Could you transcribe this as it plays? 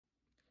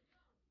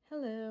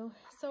Hello.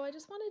 So I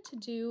just wanted to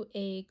do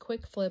a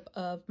quick flip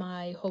of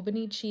my Hobo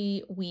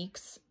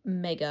Weeks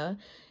Mega.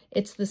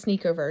 It's the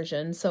sneaker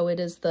version, so it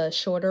is the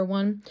shorter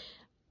one.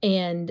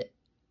 And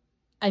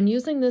I'm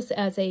using this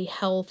as a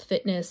health,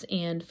 fitness,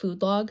 and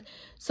food log.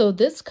 So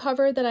this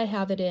cover that I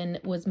have it in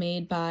was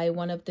made by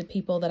one of the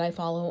people that I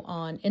follow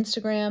on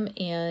Instagram,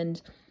 and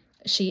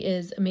she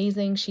is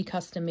amazing. She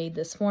custom made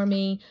this for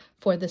me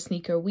for the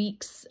Sneaker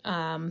Weeks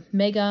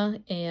Mega,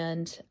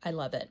 and I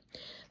love it.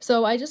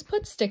 So I just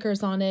put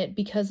stickers on it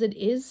because it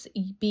is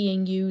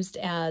being used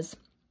as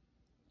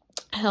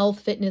health,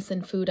 fitness,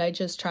 and food. I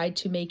just tried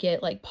to make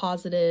it like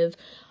positive,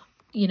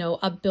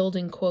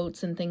 upbuilding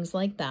quotes and things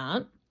like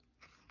that.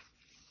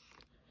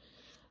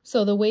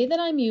 So the way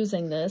that I'm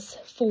using this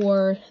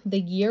for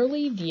the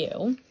yearly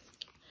view,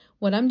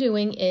 what I'm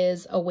doing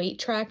is a weight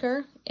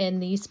tracker in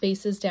these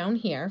spaces down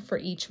here for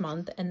each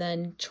month, and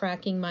then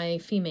tracking my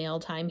female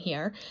time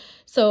here.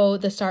 So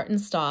the start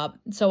and stop.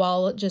 So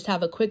I'll just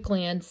have a quick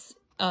glance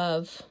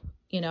of,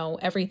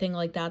 everything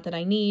like that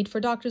I need for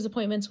doctor's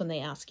appointments when they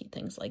ask you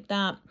things like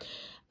that.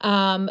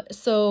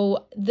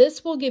 So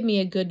this will give me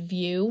a good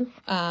view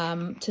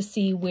to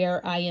see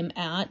where I am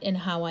at and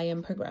how I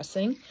am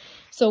progressing.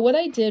 So what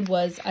I did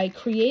was I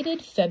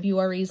created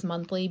February's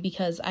monthly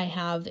because I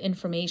have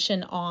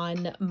information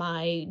on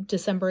my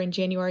December and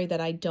January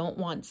that I don't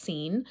want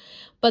seen.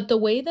 But the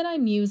way that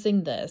I'm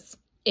using this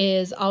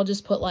is I'll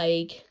just put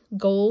like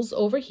goals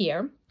over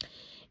here,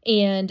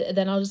 and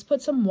then I'll just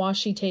put some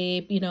washi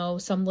tape,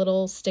 some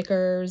little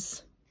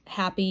stickers,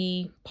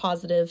 happy,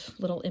 positive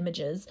little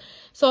images.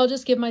 So I'll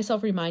just give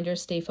myself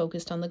reminders, stay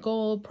focused on the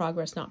goal,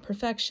 progress, not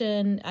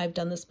perfection. I've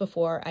done this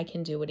before, I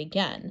can do it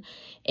again.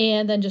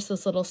 And then just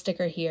this little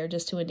sticker here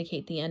just to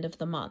indicate the end of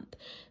the month.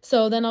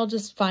 So then I'll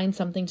just find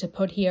something to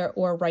put here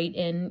or write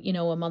in,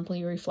 a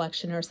monthly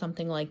reflection or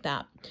something like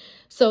that.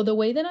 So the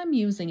way that I'm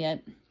using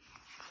it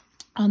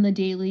on the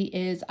daily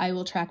is I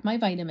will track my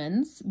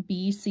vitamins,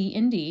 B, C,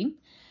 and D.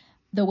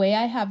 The way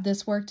I have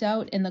this worked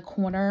out in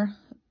the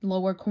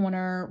lower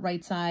corner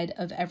right side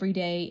of every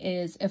day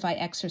is if I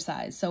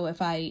exercise. So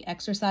if I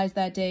exercise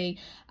that day,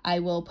 I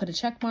will put a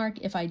check mark.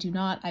 If I do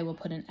not, I will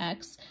put an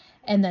X.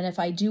 And then if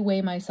I do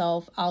weigh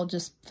myself, I'll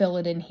just fill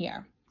it in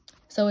here.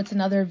 So it's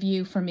another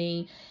view for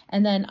me.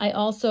 And then I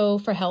also,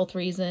 for health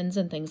reasons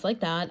and things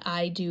like that,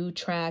 I do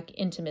track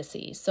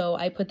intimacy. So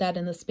I put that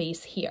in the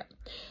space here.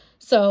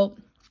 So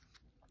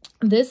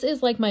this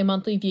is like my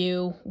monthly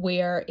view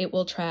where it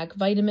will track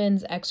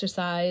vitamins,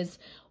 exercise,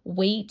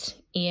 weight,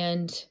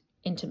 and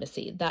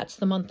intimacy. That's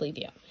the monthly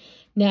view.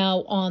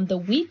 Now on the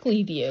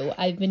weekly view,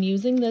 I've been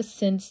using this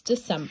since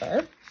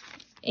December,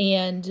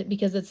 and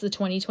because it's the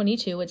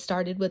 2022, it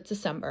started with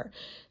December.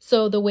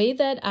 So the way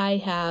that I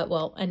have,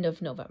 well, end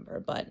of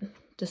November, but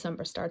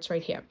December starts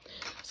right here.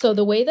 So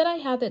the way that I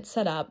have it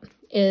set up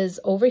is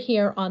over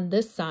here on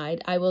this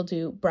side, I will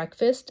do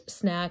breakfast,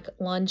 snack,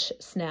 lunch,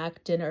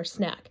 snack, dinner,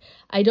 snack.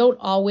 I don't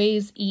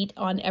always eat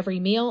on every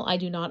meal. I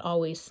do not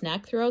always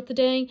snack throughout the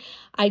day.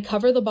 I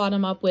cover the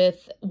bottom up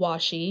with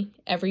washi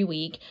every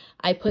week.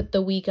 I put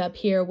the week up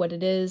here, what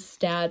it is,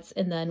 stats,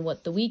 and then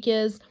what the week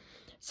is.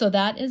 So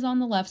that is on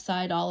the left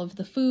side, all of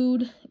the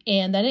food.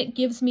 And then it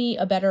gives me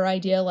a better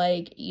idea,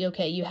 like,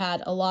 okay, you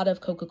had a lot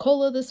of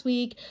Coca-Cola this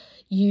week.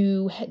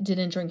 You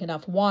didn't drink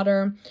enough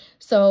water.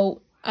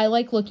 So I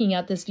like looking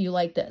at this view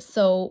like this.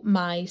 So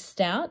my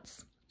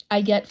stats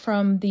I get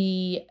from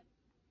the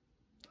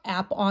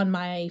app on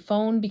my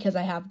phone because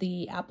I have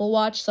the Apple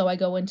Watch. So I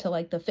go into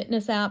like the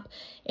fitness app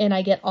and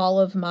I get all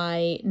of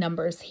my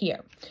numbers here.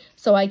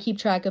 So I keep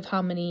track of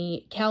how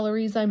many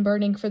calories I'm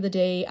burning for the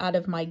day out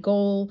of my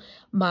goal,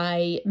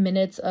 my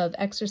minutes of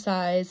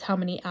exercise, how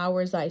many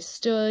hours I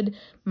stood,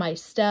 my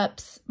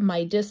steps,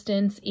 my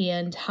distance,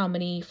 and how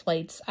many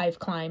flights I've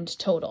climbed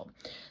total.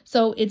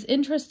 So it's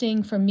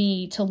interesting for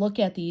me to look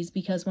at these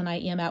because when I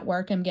am at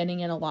work, I'm getting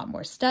in a lot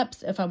more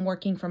steps. If I'm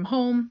working from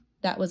home,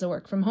 that was a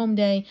work from home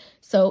day,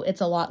 so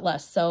it's a lot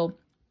less. So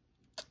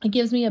it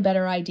gives me a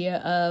better idea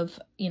of,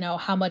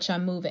 how much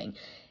I'm moving.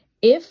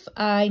 If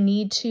I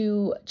need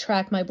to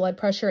track my blood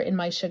pressure and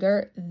my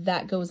sugar,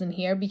 that goes in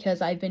here because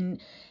I've been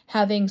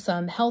having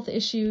some health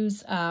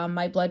issues.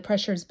 My blood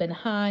pressure's been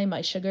high,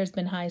 my sugar's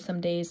been high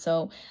some days,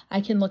 so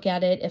I can look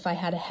at it. If I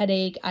had a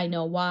headache, I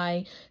know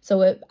why.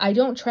 So I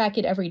don't track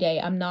it every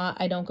day.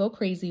 I don't go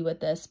crazy with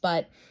this,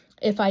 but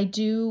if I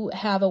do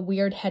have a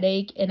weird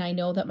headache and I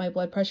know that my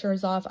blood pressure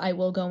is off, I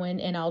will go in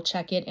and I'll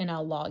check it and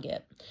I'll log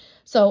it.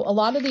 So a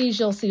lot of these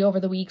you'll see over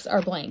the weeks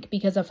are blank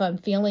because if I'm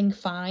feeling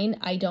fine,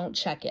 I don't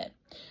check it.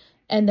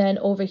 And then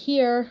over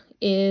here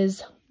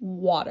is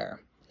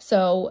water.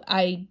 So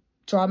I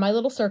draw my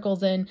little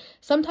circles in.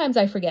 Sometimes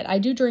I forget. I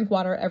do drink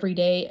water every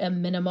day, a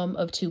minimum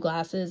of 2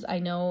 glasses. I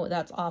know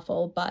that's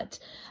awful, but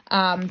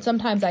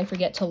sometimes I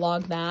forget to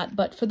log that.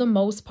 But for the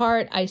most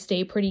part, I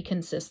stay pretty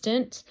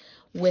consistent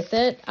with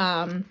it.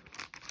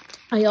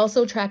 I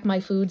also track my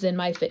foods in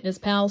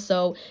MyFitnessPal,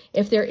 so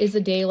if there is a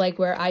day like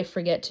where I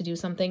forget to do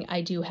something,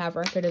 I do have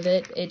record of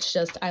it. It's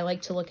just I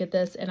like to look at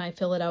this and I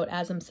fill it out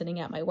as I'm sitting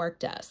at my work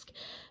desk.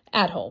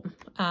 at home.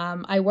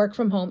 I work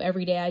from home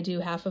every day. I do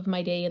half of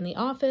my day in the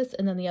office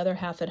and then the other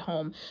half at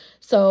home.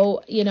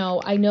 So, you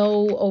know, I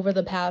know over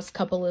the past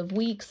couple of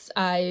weeks,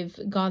 I've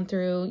gone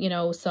through, you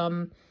know,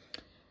 some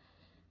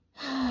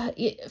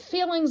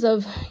feelings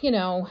of, you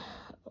know,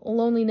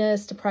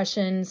 loneliness,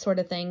 depression, sort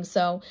of thing.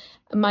 So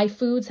my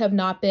foods have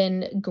not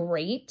been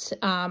great.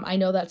 I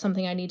know that's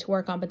something I need to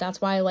work on, but that's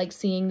why I like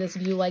seeing this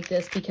view like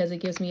this, because it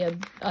gives me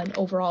an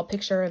overall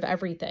picture of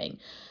everything.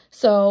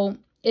 So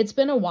it's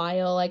been a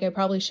while. Like, I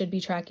probably should be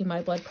tracking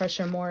my blood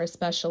pressure more,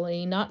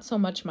 especially not so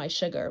much my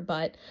sugar,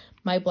 but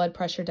my blood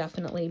pressure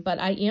definitely. But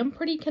I am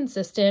pretty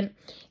consistent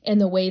in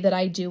the way that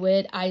I do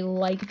it. I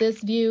like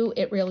this view.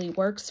 It really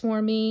works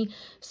for me.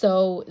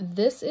 So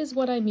this is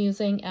what I'm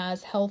using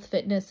as health,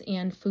 fitness,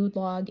 and food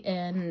log.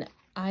 And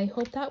I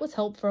hope that was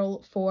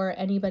helpful for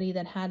anybody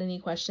that had any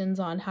questions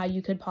on how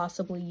you could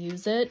possibly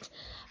use it.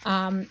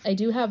 I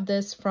do have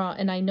this from,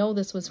 and I know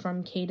this was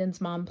from Caden's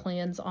Mom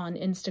Plans on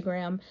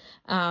Instagram.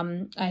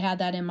 I had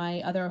that in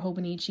my other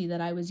Hobonichi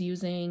that I was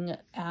using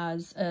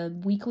as a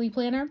weekly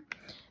planner.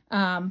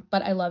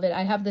 But I love it.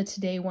 I have the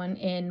Today one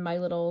in my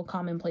little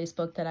commonplace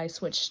book that I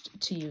switched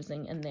to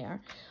using in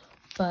there.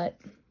 But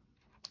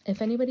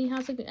if anybody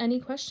has any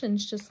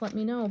questions, just let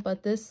me know.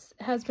 But this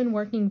has been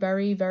working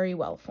very, very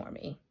well for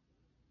me.